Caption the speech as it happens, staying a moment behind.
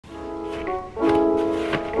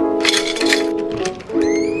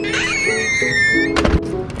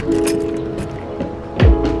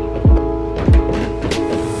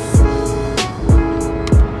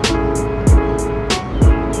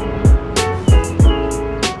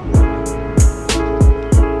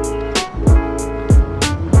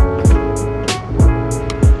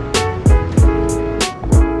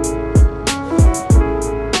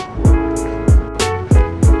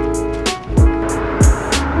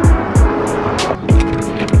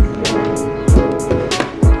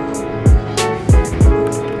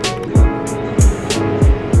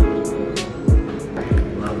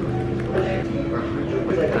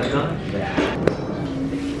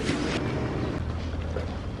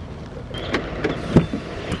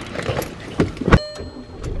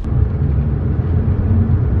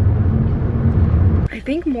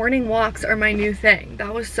think morning walks are my new thing.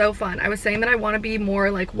 That was so fun. I was saying that I want to be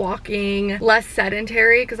more like walking, less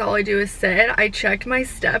sedentary, because all I do is sit. I checked my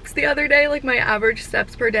steps the other day, like my average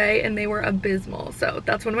steps per day, and they were abysmal. So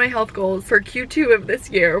that's one of my health goals for Q2 of this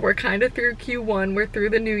year. We're kind of through Q1, we're through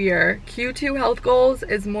the new year. Q2 health goals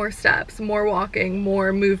is more steps, more walking,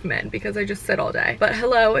 more movement, because I just sit all day. But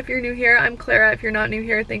hello, if you're new here, I'm Clara. If you're not new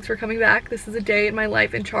here, thanks for coming back. This is a day in my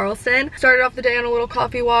life in Charleston. Started off the day on a little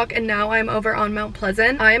coffee walk, and now I'm over on Mount Pleasant.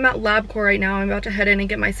 I am at LabCorp right now. I'm about to head in and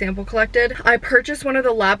get my sample collected. I purchased one of the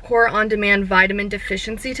LabCorp on-demand vitamin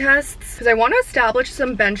deficiency tests because I want to establish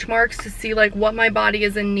some benchmarks to see like what my body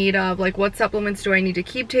is in need of, like what supplements do I need to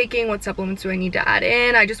keep taking, what supplements do I need to add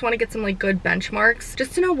in. I just want to get some like good benchmarks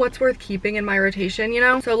just to know what's worth keeping in my rotation, you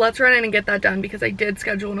know? So let's run in and get that done because I did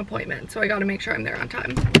schedule an appointment, so I got to make sure I'm there on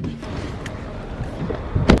time.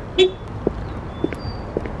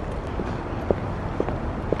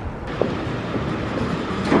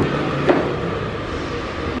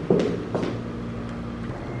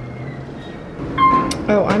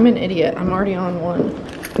 Oh, I'm an idiot. I'm already on one.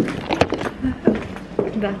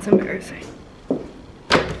 That's embarrassing.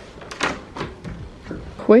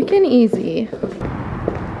 Quick and easy.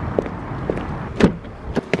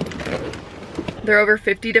 There are over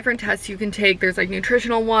 50 different tests you can take. There's like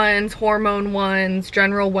nutritional ones, hormone ones,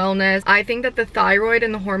 general wellness. I think that the thyroid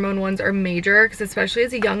and the hormone ones are major because especially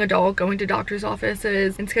as a young adult, going to doctor's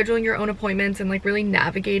offices and scheduling your own appointments and like really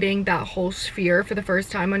navigating that whole sphere for the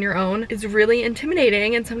first time on your own is really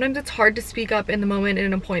intimidating, and sometimes it's hard to speak up in the moment in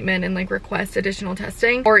an appointment and like request additional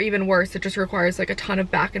testing, or even worse, it just requires like a ton of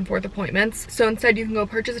back and forth appointments. So instead you can go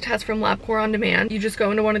purchase a test from LabCorp on demand. You just go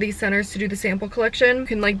into one of these centers to do the sample collection. You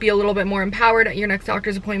can like be a little bit more empowered at your next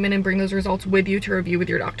doctor's appointment and bring those results with you to review with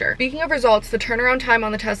your doctor. Speaking of results, the turnaround time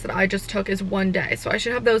on the test that I just took is 1 day. So I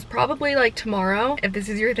should have those probably like tomorrow. If this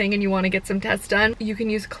is your thing and you want to get some tests done, you can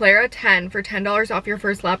use Clara 10 for $10 off your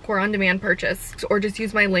first LabCorp on demand purchase, or just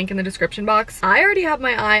use my link in the description box. I already have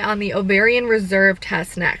my eye on the ovarian reserve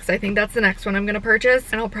test next. I think that's the next one I'm going to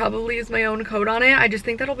purchase, and I'll probably use my own code on it. I just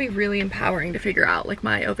think that'll be really empowering to figure out like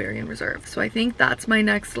my ovarian reserve. So I think that's my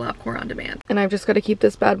next LabCorp on demand. And I've just got to keep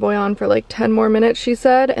this bad boy on for like 10 more minutes, she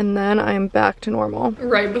said, and then I'm back to normal.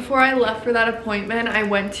 Right before I left for that appointment, I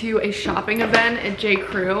went to a shopping event at J.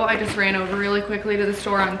 Crew. I just ran over really quickly to the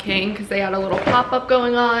store on King because they had a little pop-up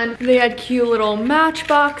going on. They had cute little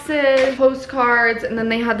matchboxes, postcards, and then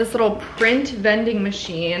they had this little print vending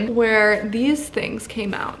machine where these things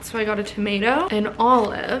came out. So I got a tomato, an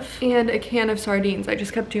olive, and a can of sardines. I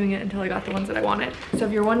just kept doing it until I got the ones that I wanted. So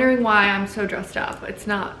if you're wondering why I'm so dressed up, it's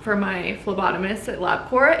not for my phlebotomist at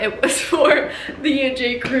LabCorp. It was for the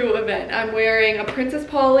J. Crew event. I'm wearing a Princess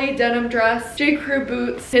Polly denim dress, J. Crew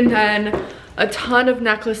boots, and then a ton of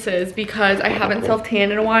necklaces because I haven't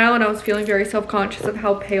self-tanned in a while and I was feeling very self-conscious of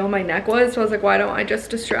how pale my neck was. So I was like, why don't I just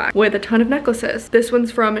distract with a ton of necklaces? This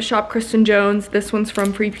one's from Shop Kristen Jones, this one's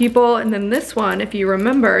from Free People, and then this one, if you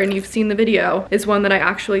remember and you've seen the video, is one that I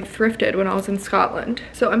actually thrifted when I was in Scotland.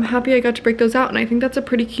 So I'm happy I got to break those out, and I think that's a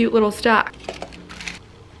pretty cute little stack.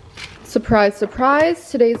 Surprise,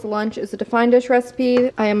 surprise. Today's lunch is a defined dish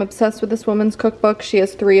recipe. I am obsessed with this woman's cookbook. She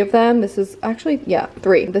has 3 of them. This is actually, yeah,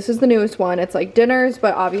 3. This is the newest one. It's like dinners,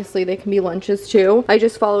 but obviously they can be lunches too. I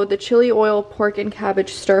just followed the chili oil pork and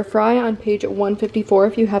cabbage stir fry on page 154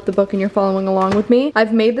 if you have the book and you're following along with me.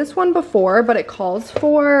 I've made this one before, but it calls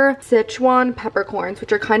for Sichuan peppercorns,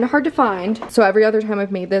 which are kind of hard to find. So every other time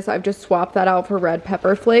I've made this, I've just swapped that out for red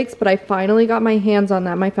pepper flakes, but I finally got my hands on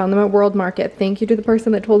them. I found them at World Market. Thank you to the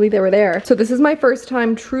person that told me they were there. So this is my first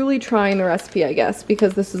time truly trying the recipe, I guess,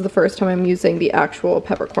 because this is the first time I'm using the actual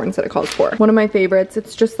peppercorns that it calls for. One of my favorites.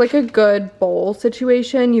 It's just like a good bowl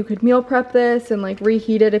situation. You could meal prep this and like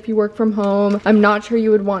reheat it if you work from home. I'm not sure you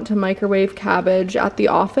would want to microwave cabbage at the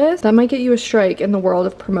office. That might get you a strike in the world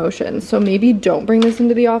of promotion. So maybe don't bring this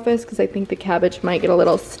into the office because I think the cabbage might get a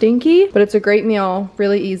little stinky, but it's a great meal,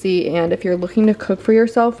 really easy. And if you're looking to cook for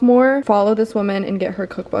yourself more, follow this woman and get her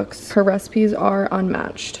cookbooks. Her recipes are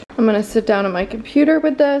unmatched. I'm gonna sit down on my computer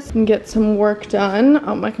with this and get some work done.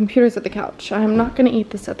 Oh, my computer's at the couch. I'm not gonna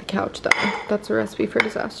eat this at the couch though. That's a recipe for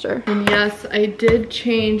disaster. And yes, I did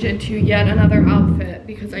change into yet another outfit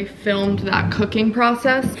because I filmed that cooking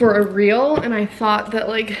process for a reel, and I thought that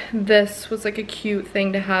like this was like a cute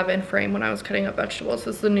thing to have in frame when I was cutting up vegetables.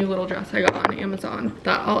 This is the new little dress I got on Amazon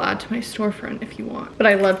that I'll add to my storefront if you want. But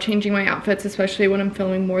I love changing my outfits, especially when I'm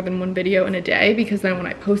filming more than one video in a day, because then when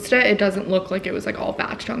I post it, it doesn't look like it was like all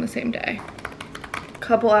batched on the same day.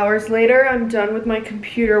 Couple hours later, I'm done with my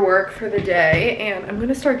computer work for the day and I'm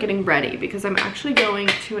gonna start getting ready because I'm actually going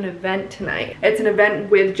to an event tonight. It's an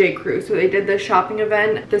event with J. Crew. So they did the shopping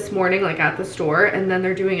event this morning, like at the store, and then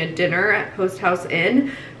they're doing a dinner at Post House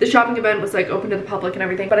Inn. The shopping event was like open to the public and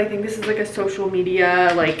everything, but I think this is like a social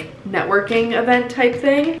media, like networking event type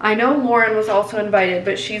thing. I know Lauren was also invited,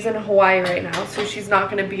 but she's in Hawaii right now, so she's not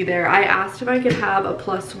gonna be there. I asked if I could have a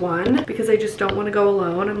 +1 because I just don't want to go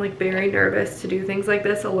alone. I'm like very nervous to do things like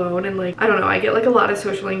this alone, and like I don't know, I get like a lot of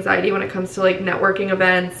social anxiety when it comes to like networking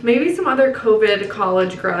events. Maybe some other COVID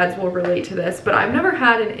college grads will relate to this, but I've never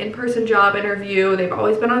had an in-person job interview. They've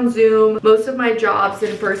always been on Zoom. Most of my jobs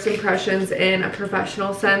and first impressions in a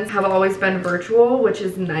professional sense have always been virtual, which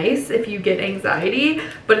is nice if you get anxiety,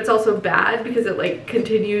 but it's also bad because it like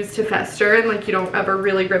continues to fester and like you don't ever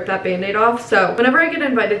really rip that band-aid off. So whenever I get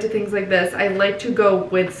invited to things like this, I like to go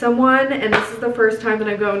with someone, and this is the first time that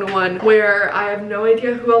I'm going to one where I have no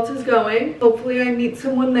idea who else is going. Hopefully I meet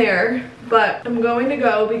someone there, but I'm going to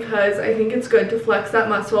go because I think it's good to flex that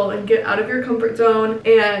muscle and get out of your comfort zone.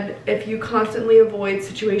 And if you constantly avoid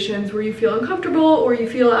situations where you feel uncomfortable or you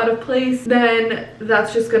feel out of place, then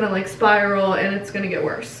that's just gonna like spiral and it's gonna get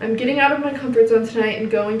worse. I'm getting out of my comfort zone tonight and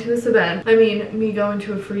going to this event. I mean, me going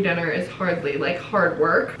to a free dinner is hardly like hard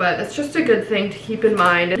work, but it's just a good thing to keep in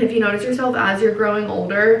mind. And if you notice yourself as you're growing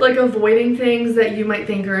older, like avoiding things that you might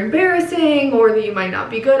think are embarrassing or that you might not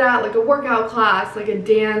be good at, like a workout class, like a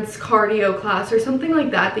dance, cardio class or something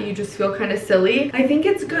like that you just feel kind of silly. I think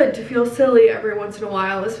it's good to feel silly every once in a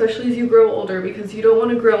while, especially as you grow older, because you don't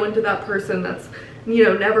want to grow into that person that's, you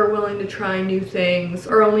know, never willing to try new things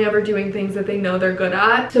or only ever doing things that they know they're good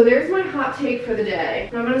at. So there's my hot take for the day.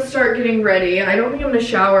 I'm gonna start getting ready. I don't think I'm gonna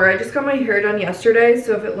shower. I just got my hair done yesterday,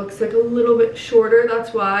 so if it looks like a little bit shorter,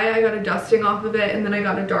 that's why. I got a dusting off of it and then I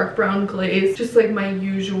got a dark brown glaze, just like my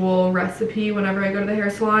usual recipe whenever I go to the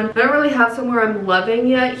hair salon. I don't really have somewhere I'm loving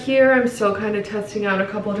yet here. I'm still kind of testing out a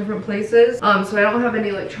couple different places. So I don't have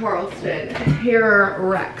any like Charleston hair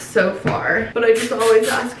wrecks so far, but I just always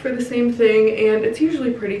ask for the same thing and it's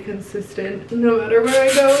usually pretty consistent no matter where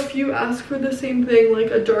I go. If you ask for the same thing,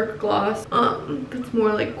 like a dark gloss that's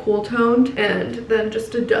more like cool toned, and then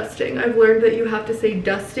just a dusting. I've learned that you have to say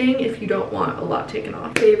dusting if you don't want a lot taken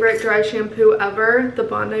off. Favorite dry shampoo ever, the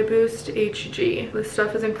Bondi Boost HG. This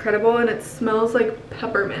stuff is incredible and it smells like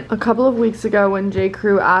peppermint. A couple of weeks ago when J.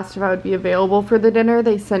 Crew asked if I would be available for the dinner,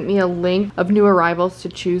 they sent me a link of new arrivals to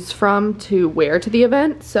choose from to wear to the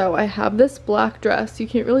event. So I have this black dress, you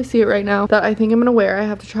can't really see it right now, that I think I'm gonna wear. I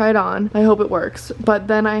have to try it on. I hope it works. But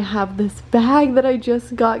then I have this bag that I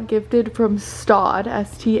just got gifted from Staud,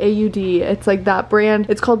 S-T-A-U-D. It's like that brand.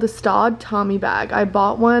 It's called the Staud Tommy bag. I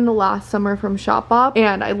bought one last summer from Shopbop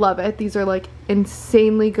and I love it. These are like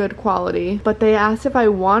insanely good quality, but they asked if I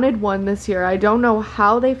wanted one this year. I don't know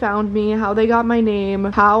how they found me, how they got my name,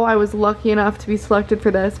 how I was lucky enough to be selected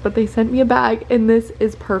for this, but they sent me a bag and this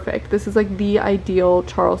is perfect. This is like the ideal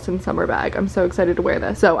Charleston summer bag. I'm so excited to wear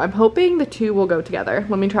this. So I'm hoping the two will go together.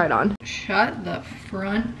 Let me try it on. Shut the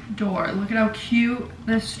front door. Look at how cute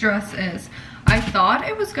this dress is. I thought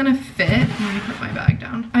it was gonna fit, let me put my bag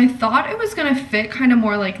down. I thought it was gonna fit kind of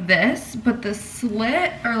more like this, but the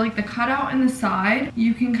slit or like the cutout in the side,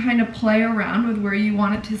 you can kind of play around with where you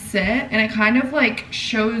want it to sit, and it kind of like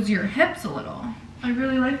shows your hips a little. I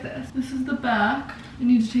really like this. This is the back. I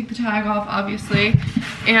need to take the tag off, obviously,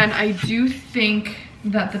 and I do think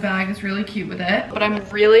that the bag is really cute with it, but I'm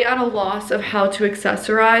really at a loss of how to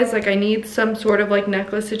accessorize. Like I need some sort of like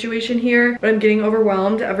necklace situation here, but I'm getting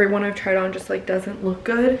overwhelmed. Everyone I've tried on just like doesn't look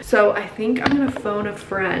good. So I think I'm gonna phone a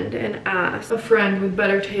friend and ask a friend with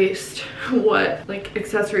better taste what like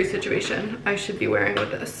accessory situation I should be wearing with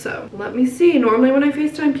this. So let me see. Normally when I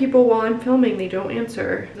FaceTime people while I'm filming, they don't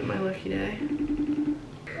answer. Is it my lucky day?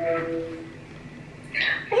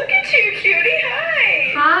 Look at you, cutie.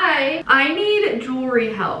 Hi. Hi. I need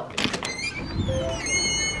jewelry help.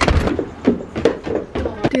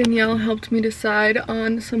 Danielle helped me decide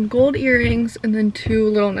on some gold earrings and then two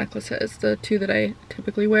little necklaces, the two that I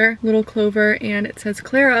typically wear, little clover, and it says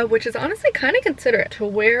Clara, which is honestly kind of considerate to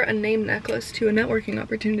wear a name necklace to a networking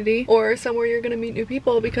opportunity or somewhere you're gonna meet new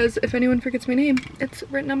people, because if anyone forgets my name, it's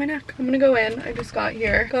written on my neck. I'm gonna go in. I just got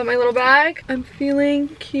here, got my little bag. I'm feeling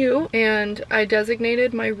cute, and I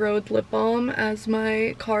designated my Rhode lip balm as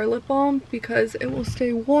my car lip balm because it will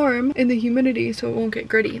stay warm in the humidity so it won't get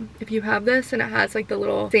gritty. If you have this and it has like the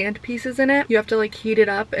little sand pieces in it, you have to like heat it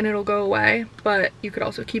up and it'll go away, but you could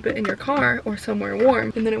also keep it in your car or somewhere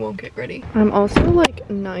warm and then it won't get gritty. I'm also like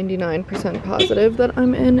 99% positive that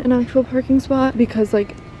I'm in an actual parking spot because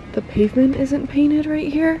like the pavement isn't painted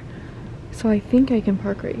right here, So I think I can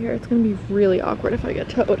park right here. It's gonna be really awkward if I get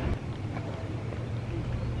towed.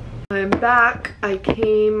 I'm back. I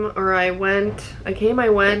went,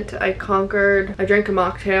 I conquered, I drank a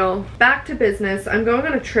mocktail. Back to business. I'm going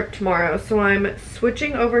on a trip tomorrow, so I'm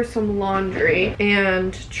switching over some laundry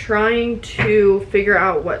and trying to figure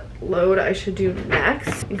out what load I should do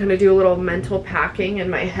next. I'm gonna do a little mental packing in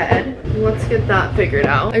my head. Let's get that figured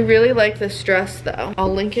out. I really like this dress though.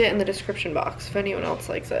 I'll link it in the description box if anyone else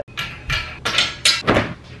likes it.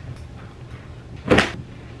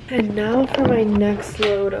 And now for my next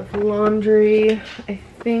load of laundry. I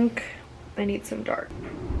think I need some dark.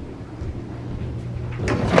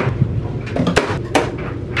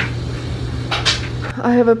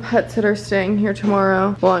 I have a pet sitter staying here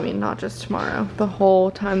tomorrow. Well, I mean, not just tomorrow, the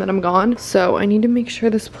whole time that I'm gone. So I need to make sure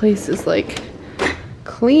this place is like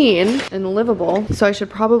clean and livable. So I should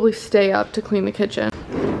probably stay up to clean the kitchen.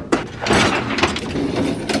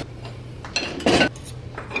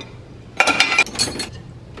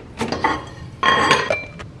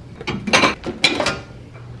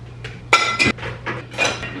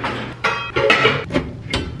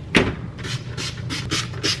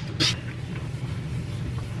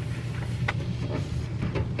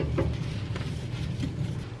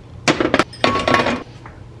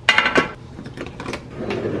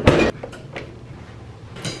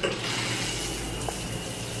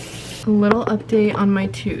 A little update on my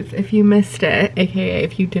tooth. If you missed it, aka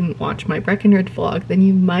if you didn't watch my Breckenridge vlog, then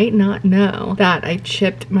you might not know that I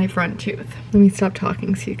chipped my front tooth. Let me stop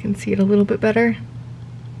talking so you can see it a little bit better.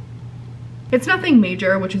 It's nothing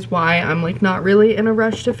major, which is why I'm like not really in a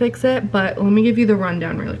rush to fix it, but let me give you the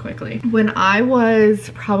rundown really quickly. When I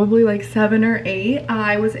was probably like 7 or 8,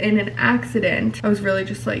 I was in an accident. I was really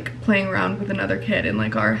just like playing around with another kid and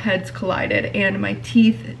like our heads collided and my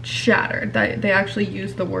teeth shattered. They actually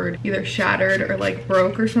used the word either shattered or like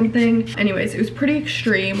broke or something. Anyways, it was pretty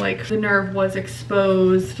extreme. Like the nerve was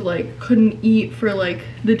exposed, like couldn't eat for like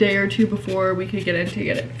the day or two before we could get in to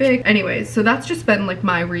get it fixed. Anyways, so that's just been like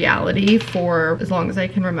my reality for as long as I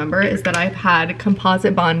can remember, is that I've had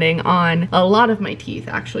composite bonding on a lot of my teeth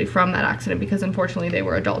actually from that accident, because unfortunately they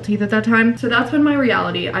were adult teeth at that time. So that's been my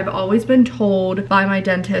reality. I've always been told by my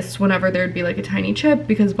dentist whenever there'd be like a tiny chip,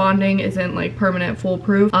 because bonding isn't like permanent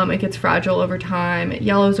foolproof, it gets fragile over time, it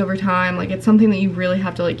yellows over time, like it's something that you really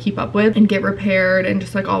have to like keep up with and get repaired, and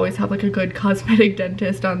just like always have like a good cosmetic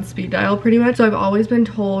dentist on speed dial pretty much. So I've always been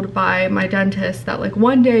told by my dentist that like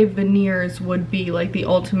one day veneers would be like the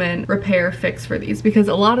ultimate repair fix for these, because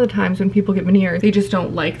a lot of the times when people get veneers, they just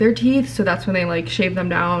don't like their teeth, so that's when they like shave them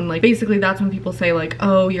down. Like basically that's when people say like,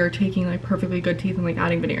 oh, you're taking like perfectly good teeth and like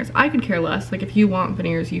adding veneers. I could care less. Like if you want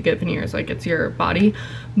veneers, you get veneers, like it's your body.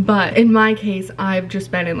 But in my case, I've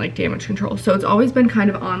just been in like damage control, so it's always been kind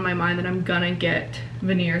of on my mind that I'm gonna get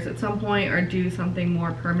veneers at some point or do something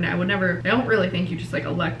more permanent. I don't really think you just like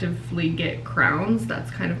electively get crowns. That's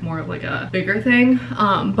kind of more of like a bigger thing.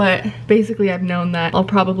 But basically I've known that I'll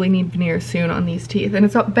probably need veneers soon on these teeth, and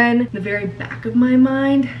it's been the very back of my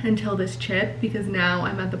mind until this chip, because now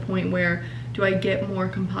I'm at the point where do I get more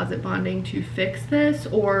composite bonding to fix this,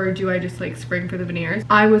 or do I just like spring for the veneers?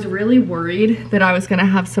 I was really worried that I was gonna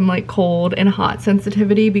have some like cold and hot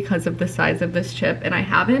sensitivity because of the size of this chip, and I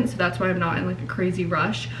haven't, so that's why I'm not in like a crazy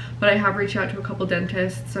rush. But I have reached out to a couple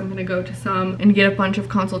dentists. I'm gonna go to some and get a bunch of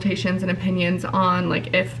consultations and opinions on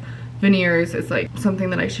like if veneers is like something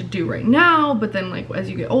that I should do right now, but then like as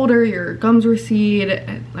you get older your gums recede,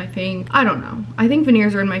 and I don't know. I think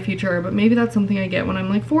veneers are in my future, but maybe that's something I get when I'm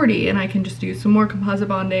like 40 and I can just do some more composite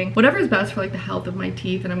bonding, whatever's best for like the health of my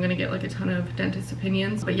teeth. And I'm gonna get like a ton of dentist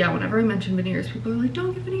opinions. But yeah, whenever I mention veneers, people are like,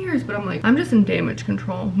 don't get veneers, but I'm like, I'm just in damage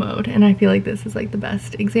control mode, and I feel like this is like the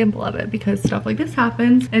best example of it, because stuff like this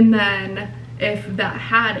happens, and then if that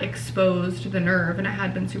had exposed the nerve and it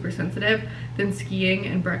had been super sensitive, then skiing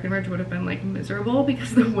in Breckenridge would have been like miserable,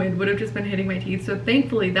 because the wind would have just been hitting my teeth. So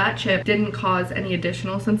thankfully that chip didn't cause any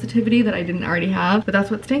additional sensitivity that I didn't already have. But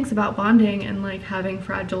that's what stinks about bonding and like having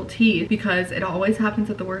fragile teeth, because it always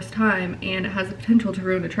happens at the worst time and it has the potential to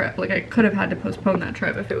ruin a trip. Like I could have had to postpone that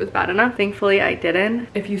trip if it was bad enough. Thankfully I didn't.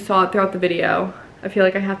 If you saw it throughout the video, I feel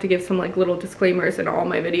like I have to give some like little disclaimers in all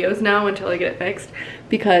my videos now until I get it fixed,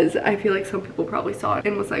 because I feel like some people probably saw it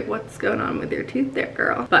and was like, what's going on with your tooth there,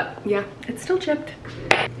 girl? But yeah, it's still chipped.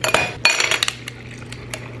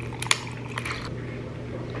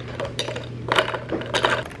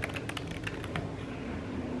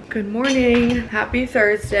 Good morning. Happy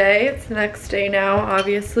Thursday. It's the next day now,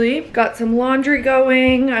 obviously. Got some laundry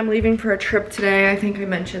going. I'm leaving for a trip today. I think I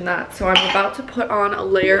mentioned that. So I'm about to put on a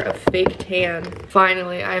layer of fake tan.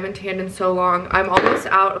 Finally, I haven't tanned in so long. I'm almost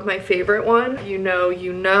out of my favorite one. You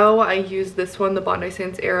know, I use this one, the Bondi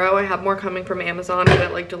Sands Aero. I have more coming from Amazon, but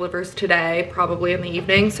it like delivers today, probably in the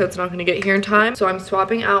evening, so it's not gonna get here in time. So I'm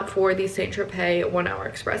swapping out for the Saint Tropez 1 Hour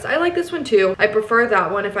Express. I like this one too. I prefer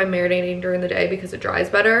that one if I'm marinating during the day because it dries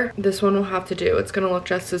better. This one will have to do. It's gonna look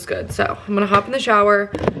just as good. So I'm gonna hop in the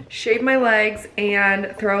shower, shave my legs,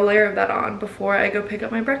 and throw a layer of that on before I go pick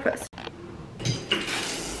up my breakfast.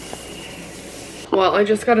 Well, I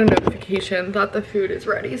just got a notification that the food is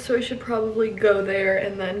ready, so I should probably go there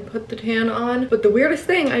and then put the tan on. But the weirdest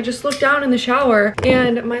thing, I just looked down in the shower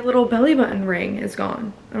and my little belly button ring is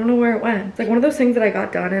gone. I don't know where it went. It's like one of those things that I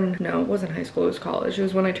got done in, no, it wasn't high school, it was college. It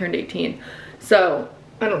was when I turned 18. So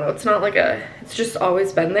I don't know, it's not like it's just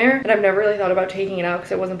always been there. And I've never really thought about taking it out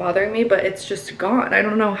because it wasn't bothering me, but it's just gone. I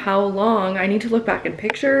don't know how long. I need to look back in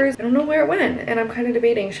pictures. I don't know where it went. And I'm kind of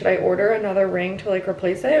debating, should I order another ring to like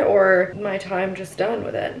replace it, or my time just done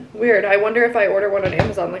with it? Weird. I wonder if I order one on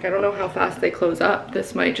Amazon, like I don't know how fast they close up.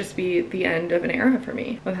 This might just be the end of an era for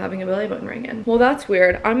me of having a belly button ring in. Well, that's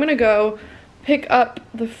weird. I'm gonna go pick up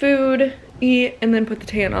the food, eat, and then put the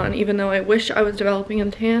tan on. Even though I wish I was developing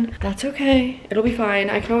a tan, that's okay. It'll be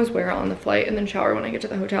fine. I can always wear it on the flight and then shower when I get to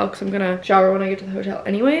the hotel, because I'm gonna shower when I get to the hotel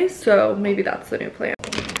anyways. So maybe that's the new plan.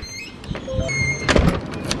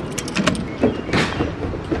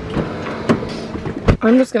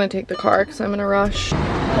 I'm just gonna take the car because I'm in a rush.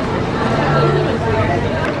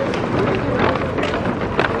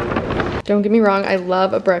 Don't get me wrong, I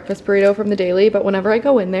love a breakfast burrito from the Daily, but whenever I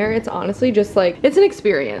go in there, it's honestly just like, it's an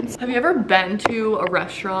experience. Have you ever been to a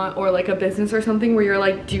restaurant or like a business or something where you're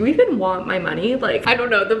like, do you even want my money? Like, I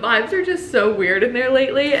don't know, the vibes are just so weird in there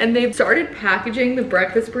lately, and they've started packaging the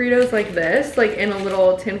breakfast burritos like this, like in a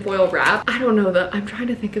little tinfoil wrap. I don't know, I'm trying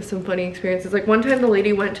to think of some funny experiences. Like one time the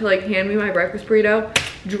lady went to like hand me my breakfast burrito,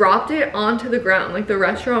 dropped it onto the ground, like the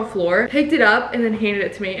restaurant floor, picked it up and then handed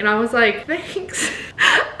it to me, and I was like, thanks.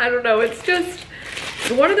 I don't know, it's just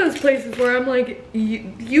one of those places where I'm like,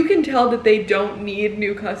 you can tell that they don't need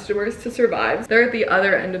new customers to survive. They're at the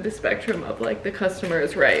other end of the spectrum of like, the customer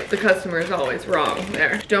is right, the customer is always wrong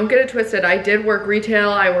there. Don't get it twisted, I did work retail,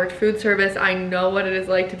 I worked food service, I know what it is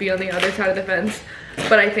like to be on the other side of the fence.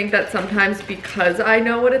 But I think that sometimes because I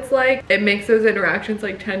know what it's like, it makes those interactions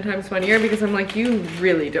like 10 times funnier, because I'm like, you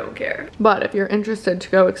really don't care. But if you're interested to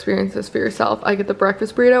go experience this for yourself, I get the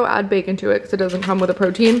breakfast burrito, add bacon to it because it doesn't come with a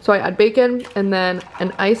protein. So I add bacon and then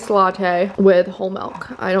an iced latte with whole milk.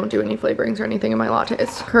 I don't do any flavorings or anything in my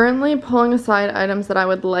lattes. Currently pulling aside items that I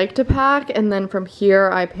would like to pack, and then from here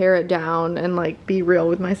I pare it down and like be real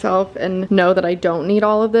with myself and know that I don't need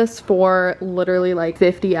all of this for literally like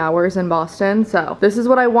 50 hours in Boston. So this is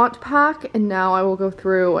what I want to pack, and now I will go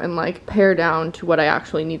through and like pare down to what I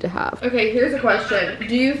actually need to have. Okay, here's a question.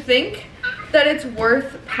 Do you think that it's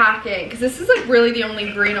worth packing? Because this is like really the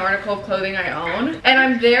only green article of clothing I own, and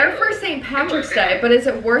I'm there for St. Patrick's Day, but is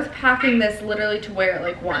it worth packing this literally to wear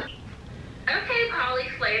like once? Okay, Polly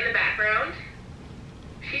Slay in the background.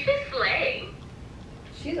 She's just slaying.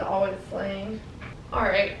 She's always slaying.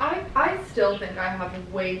 Alright, I still think I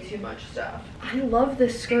have way too much stuff. I love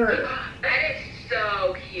this skirt. That is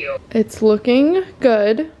so cute. It's looking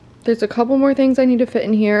good. There's a couple more things I need to fit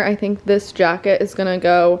in here. I think this jacket is gonna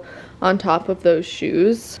go on top of those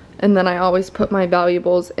shoes. And then I always put my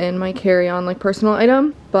valuables in my carry-on, like personal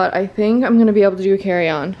item. But I think I'm gonna be able to do a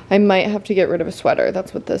carry-on. I might have to get rid of a sweater.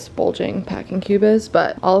 That's what this bulging packing cube is.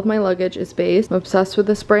 But all of my luggage is base. I'm obsessed with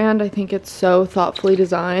this brand. I think it's so thoughtfully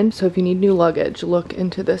designed. So if you need new luggage, look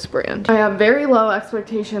into this brand. I have very low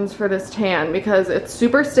expectations for this tan because it's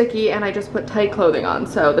super sticky and I just put tight clothing on.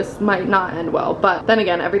 So this might not end well. But then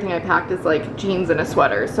again, everything I packed is like jeans and a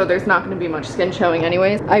sweater. So there's not gonna be much skin showing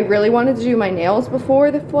anyways. I really wanted to do my nails before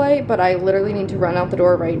the flight, but I literally need to run out the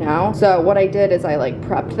door right now. So what I did is I like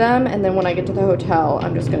prepped them, and then when I get to the hotel,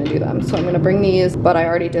 I'm just gonna do them. So I'm gonna bring these, but I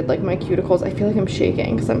already did like my cuticles. I feel like I'm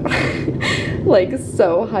shaking because I'm like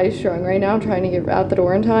so high strung right now trying to get out the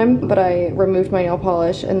door in time. But I removed my nail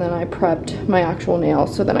polish and then I prepped my actual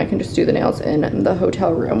nails so then I can just do the nails in the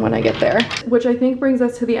hotel room when I get there. Which I think brings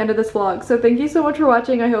us to the end of this vlog. So thank you so much for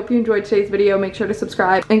watching. I hope you enjoyed today's video. Make sure to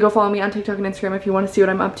subscribe and go follow me on TikTok and Instagram if you want to see what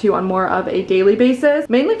I'm up to on more of a daily basis.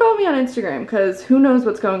 Mainly follow me on Instagram because who knows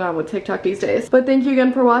what's going on with TikTok these days. But thank you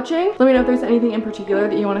again for watching. Let me know if there's anything in particular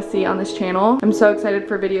that you want to see on this channel. I'm so excited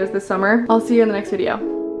for videos this summer. I'll see you in the next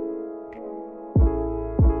video.